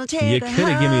gonna take. You could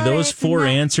have given me those 4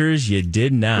 answers. You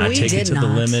did not. Take it to the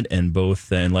limit, and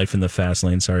both and Life in the Fast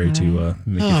Lane. Sorry to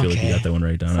make you feel like you got that one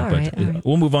right, Donna. But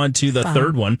we'll move on to the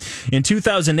third one. In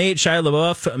 2008, Shia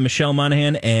LaBeouf, Michelle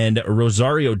Monaghan, and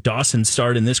Rosario Dawson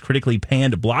starred in this critically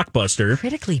panned blockbuster.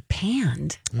 Critically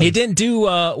panned? It didn't do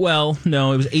well.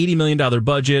 No, it was $80 million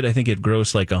budget. I think it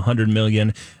grossed like $100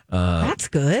 million. That's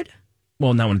good.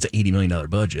 Well, not when it's an $80 million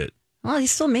budget. Well, he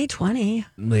still made 20.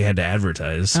 They had to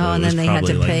advertise. So and then they had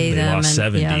to pay them. They lost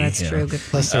 70. Yeah, that's true. Good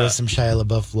Plus, there was some Shia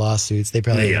LaBeouf lawsuits they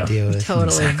probably had to deal with. Totally.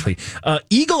 Exactly.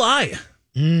 Eagle Eye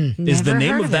is the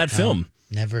name of that film.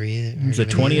 Never either. It was the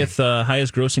 20th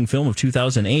highest grossing film of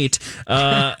 2008,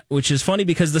 which is funny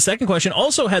because the second question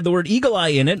also had the word Eagle Eye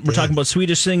in it. We're talking about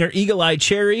Swedish singer Eagle Eye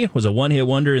Cherry, was a one-hit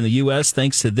wonder in the U.S.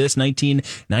 thanks to this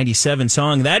 1997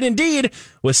 song. That indeed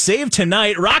was Save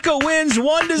Tonight. Rocco wins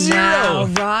 1-0. Wow,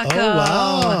 Rocco. Oh,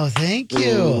 wow. Thank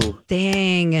you. Ooh.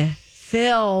 Dang.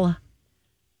 Phil.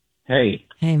 Hey.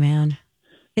 Hey, man.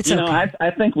 It's okay.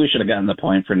 I think we should have gotten the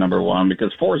point for number 1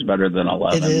 because 4 is better than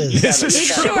 11. It is. It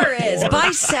sure is.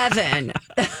 By 7.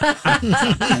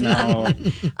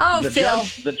 Oh, Phil.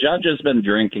 The judge has been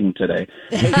drinking today.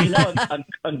 Hey,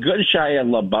 a good Shia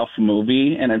LaBeouf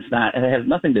movie, and it has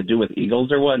nothing to do with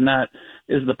eagles or whatnot,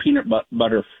 is the Peanut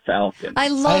Butter Falcon. I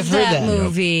love that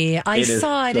movie. I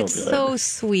saw it. It's so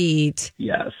sweet.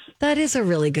 Yes. That is a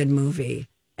really good movie.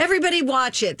 Everybody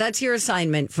watch it. That's your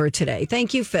assignment for today.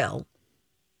 Thank you, Phil.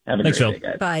 Have a great day,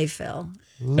 guys. Bye, Phil.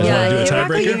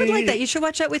 Rocco, you would like that. You should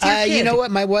watch that with your kid. You know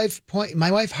what? My wife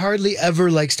hardly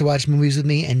ever likes to watch movies with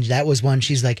me, and that was one.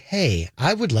 She's like, "Hey,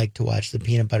 I would like to watch the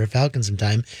Peanut Butter Falcon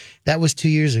sometime." That was 2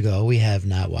 years ago. We have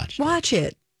not watched it. Watch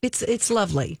it. It's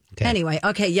lovely. Okay. Anyway,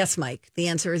 okay, yes, Mike. The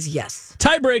answer is yes.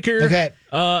 Tiebreaker. Okay.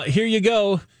 Here you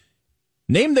go.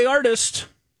 Name the artist.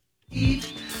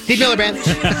 Steve Miliband.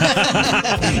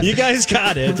 You guys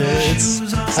got it.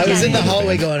 I was in the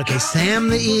hallway going, okay, Sam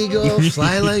the Eagle,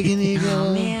 fly like an eagle.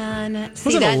 Oh, man. See,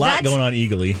 wasn't a lot going on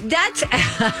eagly. That's,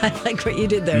 I like what you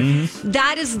did there. Mm-hmm.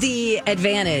 That is the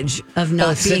advantage of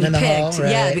not being in the picked. hall,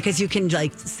 right? Yeah, because you can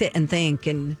like sit and think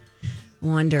and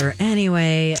wonder.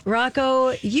 Anyway,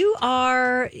 Rocco,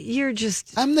 you're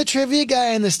just... I'm the trivia guy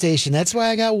in the station. That's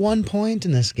why I got 1 point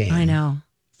in this game. I know.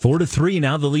 4-3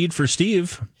 now, the lead for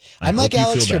Steve. I'm like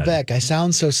Alex Trebek. I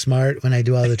sound so smart when I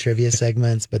do all the trivia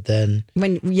segments, but then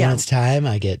when it's time,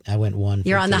 I went 1.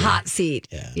 You're on the hot seat.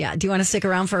 Yeah. Do you want to stick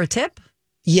around for a tip?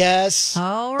 Yes.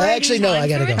 All right. Actually, no, I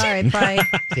gotta go. All right, bye. All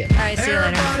right, see you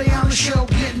later. Everybody on the show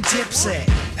getting tipsy.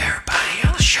 Everybody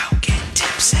on the show getting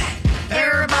tipsy.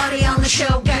 Everybody on the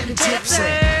show getting tipsy.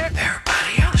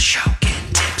 Everybody on the show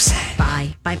getting tipsy.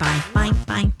 Bye. Bye.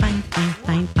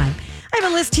 I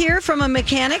have a list here from a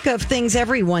mechanic of things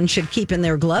everyone should keep in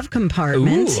their glove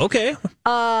compartment. Ooh, okay.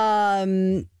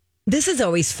 This is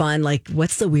always fun. Like,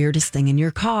 what's the weirdest thing in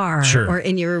your car or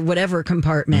in your whatever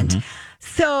compartment? Mm-hmm.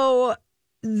 So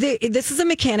this is a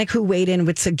mechanic who weighed in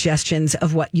with suggestions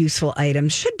of what useful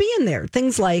items should be in there.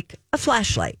 Things like a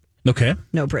flashlight. Okay.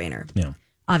 No brainer. Yeah.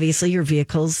 Obviously, your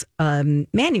vehicle's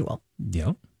manual.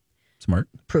 Yeah. Smart.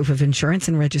 Proof of insurance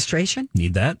and registration.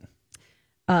 Need that.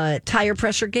 Tire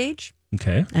pressure gauge.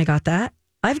 Okay. I got that.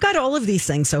 I've got all of these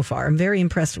things so far. I'm very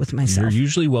impressed with myself. You're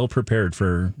usually well prepared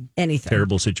for anything.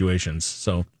 Terrible situations.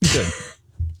 So good.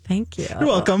 Thank you. You're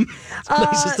welcome. It's the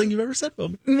nicest thing you've ever said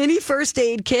about me. Mini first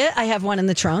aid kit. I have one in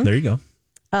the trunk. There you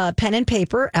go. Pen and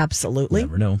paper. Absolutely.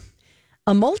 Never know.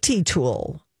 A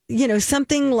multi-tool.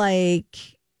 Something like,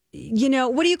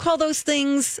 what do you call those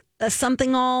things?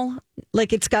 Something all?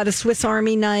 Like it's got a Swiss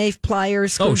Army knife,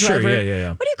 pliers, screwdriver. Oh, sure. Yeah.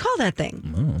 What do you call that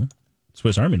thing? Oh,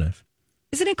 Swiss Army knife.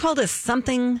 Isn't it called a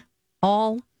something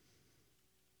all?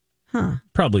 Huh.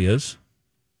 Probably is.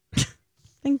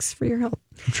 Thanks for your help.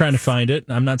 I'm trying to find it.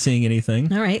 I'm not seeing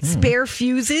anything. All right. Spare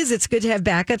fuses. It's good to have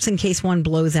backups in case one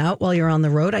blows out while you're on the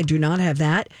road. I do not have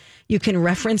that. You can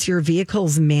reference your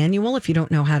vehicle's manual if you don't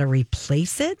know how to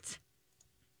replace it.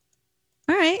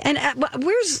 All right. And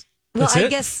I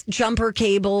guess jumper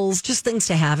cables, just things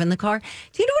to have in the car.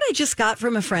 Do you know what I just got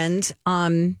from a friend?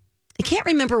 I can't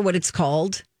remember what it's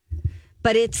called,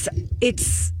 but it's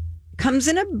comes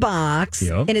in a box,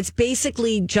 and it's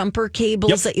basically jumper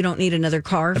cables that you don't need another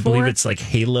car for. I believe it's like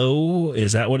Halo.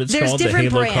 Is that what it's called? There's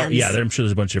different brands. Car? Yeah, I'm sure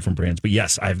there's a bunch of different brands. But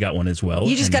yes, I've got one as well.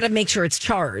 You just got to make sure it's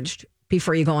charged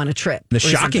before you go on a trip. The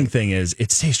shocking thing is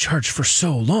it stays charged for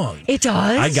so long. It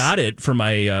does? I got it for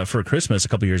my for Christmas a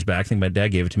couple years back. I think my dad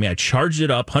gave it to me. I charged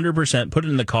it up 100%, put it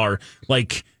in the car.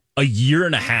 Like a year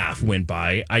and a half went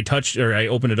by. I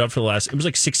opened it up for it was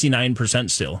like 69%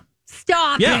 still.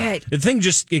 Stop it. The thing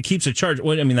it keeps it charged.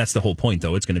 Well, I mean, that's the whole point,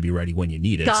 though. It's going to be ready when you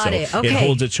need it. Got it. Okay. It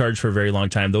holds it charged for a very long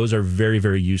time. Those are very,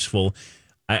 very useful.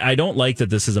 I don't like that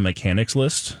this is a mechanics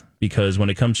list, because when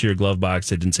it comes to your glove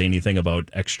box, it didn't say anything about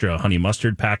extra honey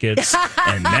mustard packets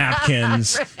and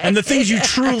napkins and the things you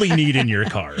truly need in your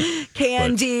car.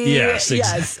 Candy. But,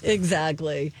 yes,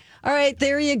 exactly. All right,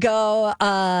 there you go.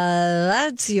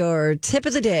 That's your tip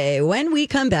of the day. When we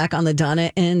come back on the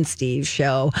Donna and Steve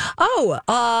show.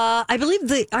 I believe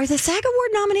are the SAG Award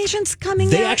nominations coming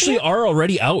out? They actually are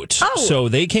already out. Oh. So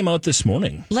they came out this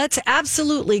morning. Let's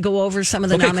absolutely go over some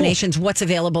of the nominations, what's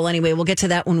available anyway. We'll get to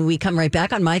that when we come right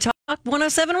back on My Talk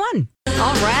 107.1.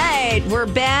 All right, we're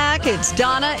back. It's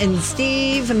Donna and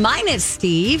Steve. Minus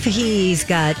Steve. He's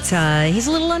a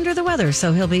little under the weather,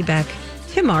 so he'll be back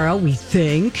tomorrow, we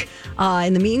think.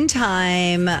 In the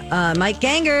meantime, Mike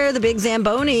Ganger, the big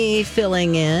Zamboni,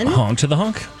 filling in. Honk to the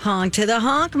honk. Honk to the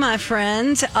honk, my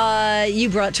friend. You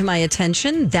brought to my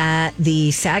attention that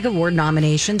the SAG Award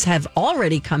nominations have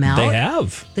already come out. They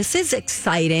have. This is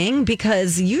exciting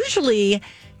because usually,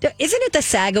 isn't it the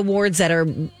SAG Awards that are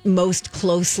most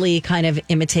closely kind of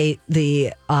imitate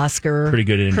the Oscar Pretty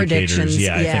good indicators. predictions?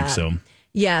 Yeah, I think so.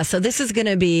 Yeah, so this is going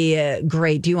to be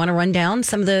great. Do you want to run down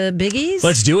some of the biggies?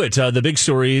 Let's do it. The big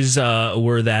stories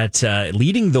were that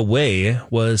leading the way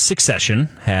was Succession,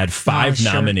 had 5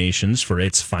 nominations for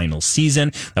its final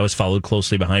season. That was followed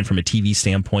closely behind from a TV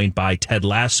standpoint by Ted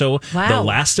Lasso, The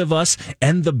Last of Us,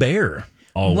 and The Bear.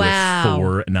 All with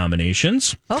 4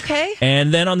 nominations. Okay.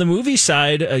 And then on the movie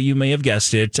side, you may have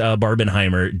guessed it,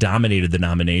 Barbenheimer dominated the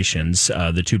nominations.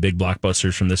 The 2 big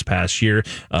blockbusters from this past year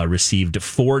received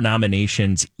 4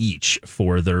 nominations each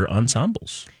for their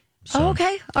ensembles. So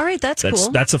okay. All right. That's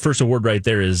cool. That's the first award right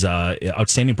there, is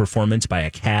outstanding performance by a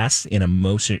cast in a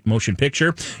motion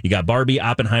picture. You got Barbie,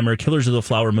 Oppenheimer, Killers of the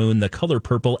Flower Moon, The Color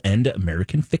Purple, and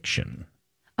American Fiction.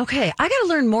 Okay, I got to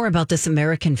learn more about this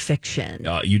American Fiction.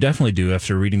 You definitely do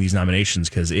after reading these nominations,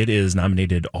 because it is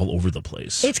nominated all over the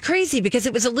place. It's crazy because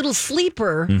it was a little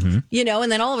sleeper, and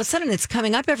then all of a sudden it's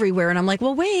coming up everywhere, and I'm like,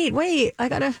 well, wait, I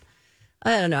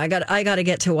don't know, I got to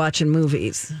get to watching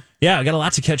movies. Yeah, I got a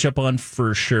lot to catch up on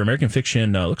for sure. American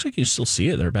Fiction, looks like you still see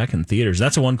it. They're back in theaters.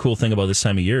 That's the one cool thing about this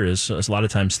time of year is a lot of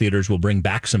times theaters will bring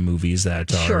back some movies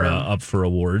that are up for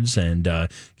awards and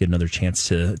get another chance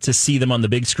to see them on the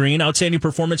big screen. Outstanding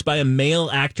performance by a male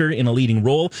actor in a leading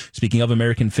role. Speaking of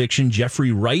American Fiction,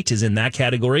 Jeffrey Wright is in that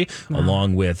category,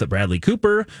 along with Bradley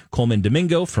Cooper, Coleman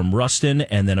Domingo from Rustin,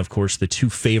 and then, of course, the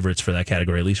 2 favorites for that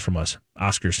category, at least from us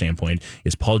Oscar standpoint,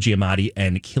 is Paul Giamatti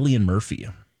and Cillian Murphy.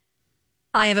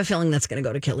 I have a feeling that's going to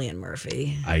go to Cillian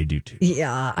Murphy. I do too.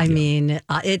 Yeah, I mean,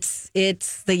 it's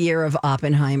the year of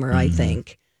Oppenheimer, I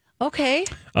think. Okay.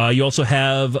 You also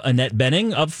have Annette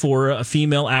Bening up for a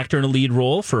female actor in a lead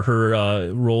role for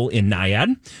her role in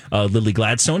Nyad. Lily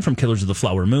Gladstone from Killers of the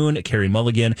Flower Moon, Carey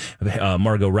Mulligan,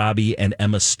 Margot Robbie, and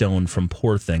Emma Stone from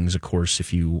Poor Things. Of course,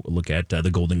 if you look at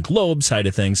the Golden Globe side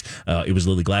of things, it was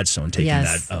Lily Gladstone taking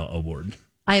that award.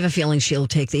 I have a feeling she'll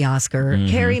take the Oscar.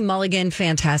 Carey Mulligan,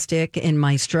 fantastic in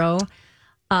Maestro.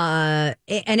 Annette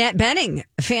Bening,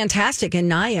 fantastic in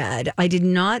Nyad. I did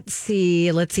not see,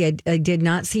 I did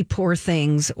not see Poor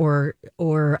Things or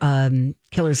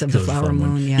Killers of the Flower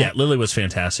Moon. Yeah, Lily was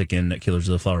fantastic in Killers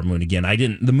of the Flower Moon. Again,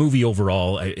 the movie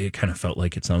overall, it kind of felt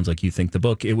like it sounds like you think the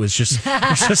book. It was just,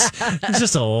 it's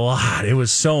just a lot. It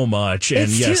was so much. And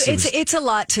it's a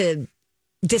lot to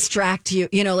distract you,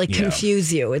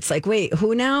 confuse you. It's like, wait,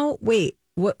 who now? Wait,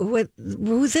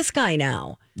 who's this guy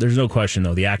now? There's no question,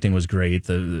 though. The acting was great.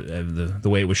 The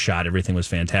way it was shot, everything was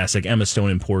fantastic. Emma Stone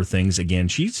in Poor Things, again,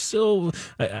 she's so...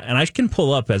 And I can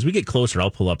pull up, as we get closer,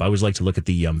 I'll pull up. I always like to look at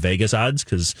the Vegas odds,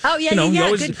 because...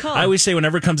 good call. I always say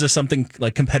whenever it comes to something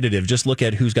like competitive, just look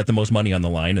at who's got the most money on the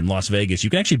line in Las Vegas. You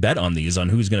can actually bet on these, on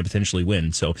who's going to potentially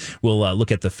win. So we'll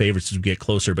look at the favorites as we get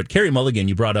closer. But Carey Mulligan,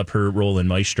 you brought up her role in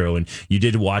Maestro, and you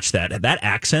did watch that. That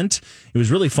accent, it was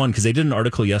really fun, because they did an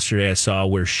article yesterday I saw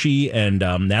where she and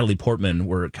Natalie Portman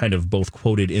were kind of both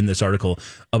quoted in this article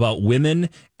about women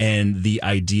and the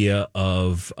idea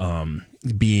of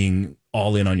being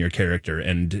all in on your character.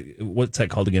 And what's that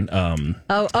called again?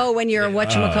 When you're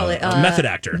whatchamacallit? Method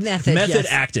actor. Method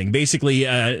acting. Basically,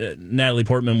 Natalie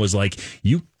Portman was like,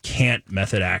 you can't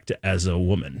method act as a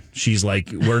woman. She's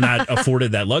like, we're not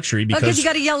afforded that luxury because you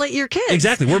got to yell at your kids.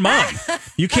 Exactly. We're mom.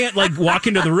 You can't walk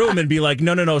into the room and be like,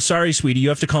 no, sorry, sweetie, you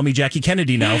have to call me Jackie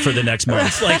Kennedy now for the next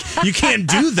month. You can't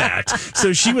do that.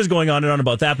 So she was going on and on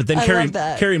about that. But then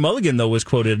Carey Mulligan, though, was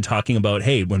quoted talking about,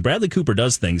 hey, when Bradley Cooper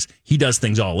does things, he does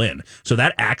things all in. So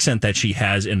that accent that she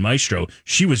has in Maestro,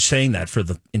 she was saying that for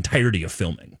the entirety of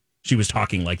filming. She was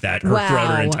talking like that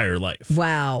throughout her entire life.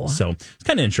 Wow. So it's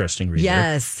kind of interesting reading.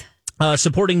 Yes.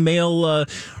 Supporting male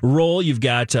role, you've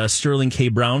got Sterling K.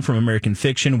 Brown from American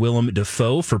Fiction, Willem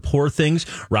Dafoe for Poor Things,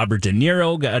 Robert De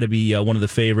Niro, got to be one of the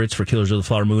favorites for Killers of the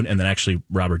Flower Moon, and then actually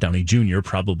Robert Downey Jr.,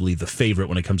 probably the favorite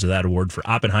when it comes to that award for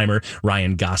Oppenheimer.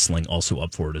 Ryan Gosling also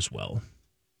up for it as well.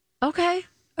 Okay.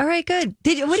 All right, good.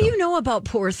 What do you know about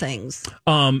Poor Things?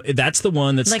 That's the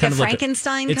one that's like kind a of like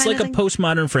Frankenstein. It's like a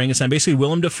postmodern Frankenstein. Basically,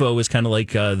 Willem Dafoe is kind of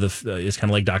like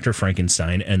like Dr.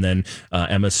 Frankenstein, and then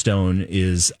Emma Stone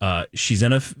is she's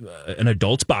in an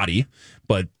adult's body,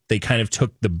 but they kind of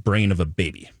took the brain of a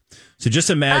baby. So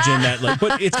just imagine that,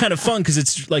 but it's kind of fun because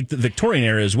it's like the Victorian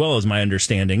era as well, as my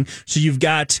understanding. So you've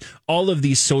got all of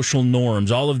these social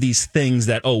norms, all of these things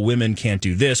that, women can't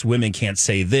do this, women can't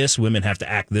say this, women have to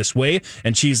act this way.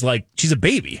 And she's a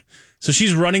baby. So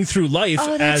she's running through life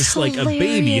as like a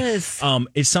baby.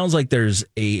 It sounds like there's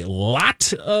a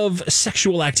lot of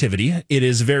sexual activity. It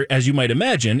is very, as you might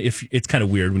imagine, if it's kind of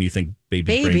weird when you think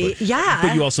baby. Brain,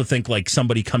 but you also think like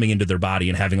somebody coming into their body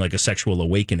and having like a sexual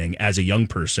awakening as a young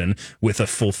person with a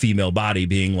full female body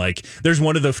being like, there's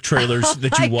one of the trailers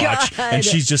that you watch and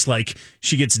she's just like,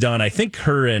 she gets done. I think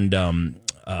her and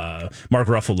Mark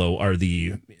Ruffalo are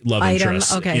the love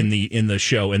interests in the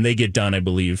show, and they get done, I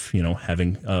believe,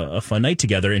 having a fun night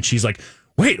together. And she's like,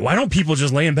 wait, why don't people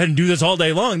just lay in bed and do this all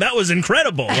day long? That was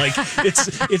incredible. Like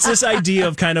it's this idea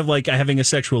of kind of like having a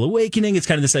sexual awakening. It's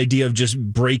kind of this idea of just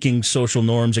breaking social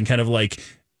norms and kind of like,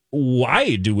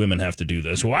 why do women have to do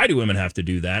this? Why do women have to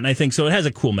do that? And I think so. It has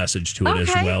a cool message to it as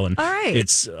well, and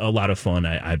it's a lot of fun.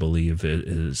 I believe it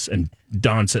is. And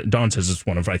Dawn says it's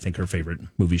one of, I think, her favorite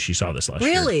movies she saw this last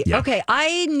year. Really? Yeah. Okay.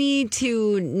 I need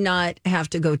to not have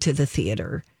to go to the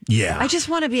theater. Yeah. I just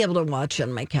want to be able to watch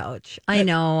on my couch. I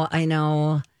know.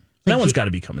 That one's got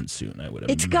to be coming soon, I would imagine.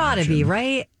 It's got to be,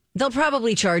 right? They'll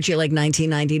probably charge you like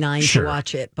 $19.99 to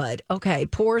watch it, but okay.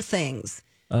 Poor Things.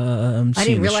 I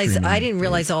didn't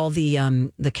realize all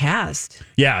the cast.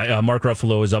 Yeah, Mark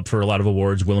Ruffalo is up for a lot of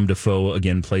awards. Willem Dafoe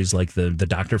again plays like the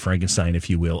Dr. Frankenstein, if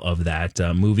you will, of that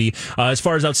movie. As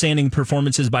far as outstanding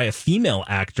performances by a female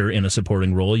actor in a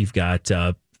supporting role, you've got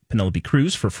Penelope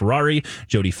Cruz for Ferrari,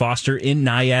 Jodie Foster in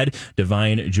Nyad,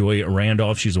 Divine Joy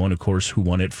Randolph. She's the one, of course, who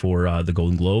won it for the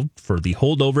Golden Globe for The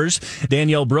Holdovers.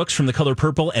 Danielle Brooks from The Color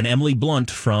Purple, and Emily Blunt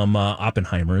from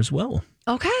Oppenheimer as well.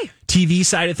 Okay. TV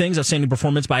side of things, outstanding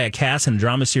performance by a cast and a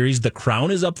drama series. The Crown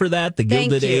is up for that. The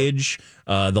Gilded Age,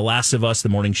 The Last of Us, The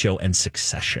Morning Show, and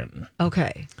Succession.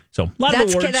 Okay. So a lot of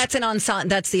awards. That's the ensemble.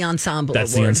 That's the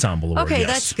ensemble award. Okay, yes.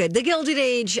 That's good. The Gilded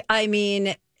Age. I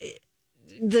mean,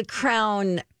 The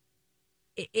Crown.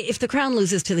 If The Crown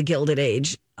loses to The Gilded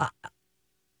Age,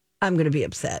 I'm going to be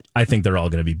upset. I think they're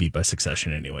all going to be beat by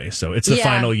Succession anyway. So it's the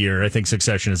final year. I think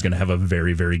Succession is going to have a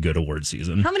very, very good award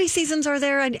season. How many seasons are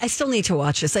there? I still need to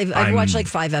watch this. I've watched like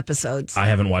 5 episodes. I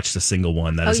haven't watched a single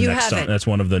one. That is next on, that's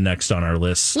one of the next on our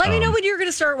list. Let me know when you're going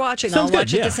to start watching. I'll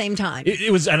watch it at the same time.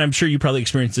 It was, and I'm sure you probably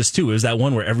experienced this too. It was that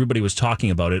one where everybody was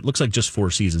talking about it. It looks like just 4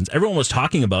 seasons. Everyone was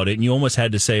talking about it, and you almost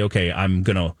had to say, okay, I'm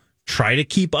going to try to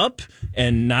keep up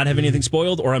and not have anything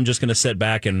spoiled, or I'm just going to sit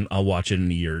back and I'll watch it in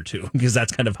a year or two, because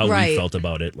that's kind of how we felt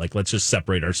about it. Like, let's just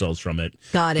separate ourselves from it.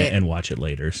 Got it. And watch it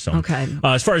later. So, okay.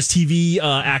 As far as TV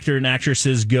actor and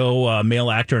actresses go,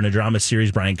 male actor in a drama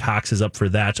series, Brian Cox is up for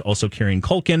that. Also, Kieran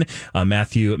Culkin,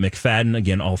 Matthew McFadden.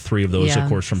 Again, all 3 of those, of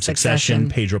course, from Succession.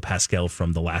 Pedro Pascal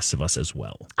from The Last of Us as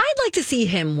well. I'd like to see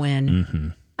him win. Mm-hmm.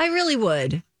 I really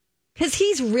would, because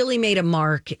he's really made a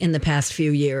mark in the past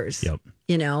few years. Yep.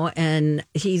 And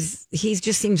he's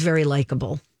just seems very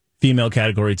likable. Female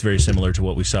category, it's very similar to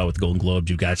what we saw with the Golden Globes.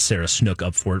 You've got Sarah Snook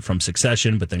up for it from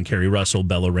Succession, but then Kerry Russell,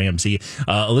 Bella Ramsey,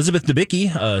 Elizabeth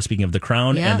Debicki, speaking of The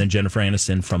Crown, and then Jennifer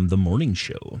Aniston from The Morning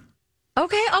Show.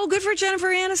 Okay. Oh, good for Jennifer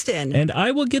Aniston. And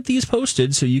I will get these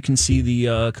posted so you can see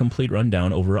the complete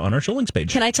rundown over on our show links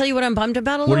page. Can I tell you what I'm bummed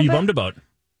about a little bit? What are you bummed about?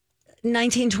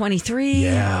 1923.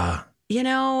 Yeah.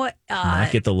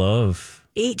 Not get the love.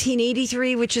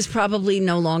 1883, which is probably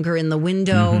no longer in the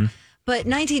window. Mm-hmm. But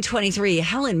 1923,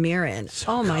 Helen Mirren.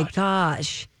 My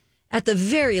gosh. At the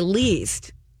very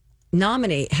least,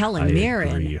 nominate Helen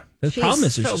Mirren. Agree. The problem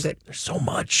is good. There's so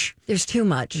much. There's too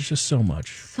much. There's just so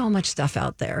much. So much stuff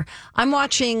out there. I'm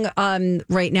watching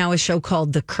right now a show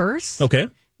called The Curse. Okay.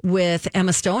 With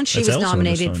Emma Stone. She was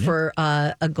nominated for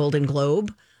a Golden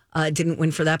Globe. Didn't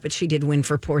win for that, but she did win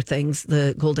for Poor Things,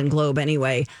 the Golden Globe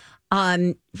anyway.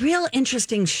 Real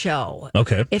interesting show.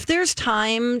 Okay. If there's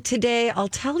time today, I'll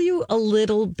tell you a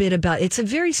little bit about it. It's a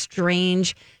very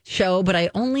strange show, but I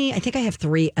think I have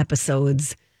 3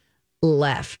 episodes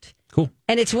left. Cool.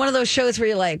 And it's one of those shows where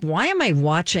you're like, why am I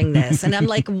watching this? And I'm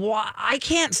like, I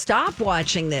can't stop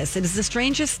watching this. It is the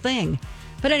strangest thing.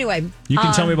 But anyway. You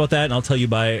can tell me about that, and I'll tell you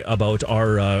about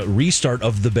our restart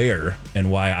of The Bear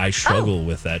and why I struggle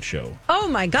with that show. Oh,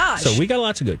 my gosh. So we got a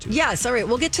lot to go to. Yes. All right.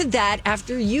 We'll get to that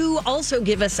after you also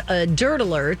give us a dirt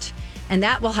alert. And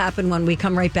that will happen when we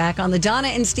come right back on the Donna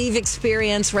and Steve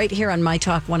Experience right here on My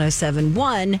Talk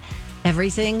 107.1,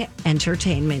 Everything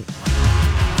Entertainment.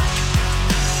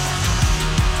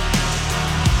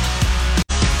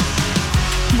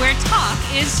 Where talk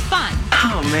is fun.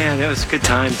 Oh, man, that was a good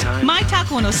time. My Talk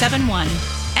 107.1,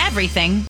 Everything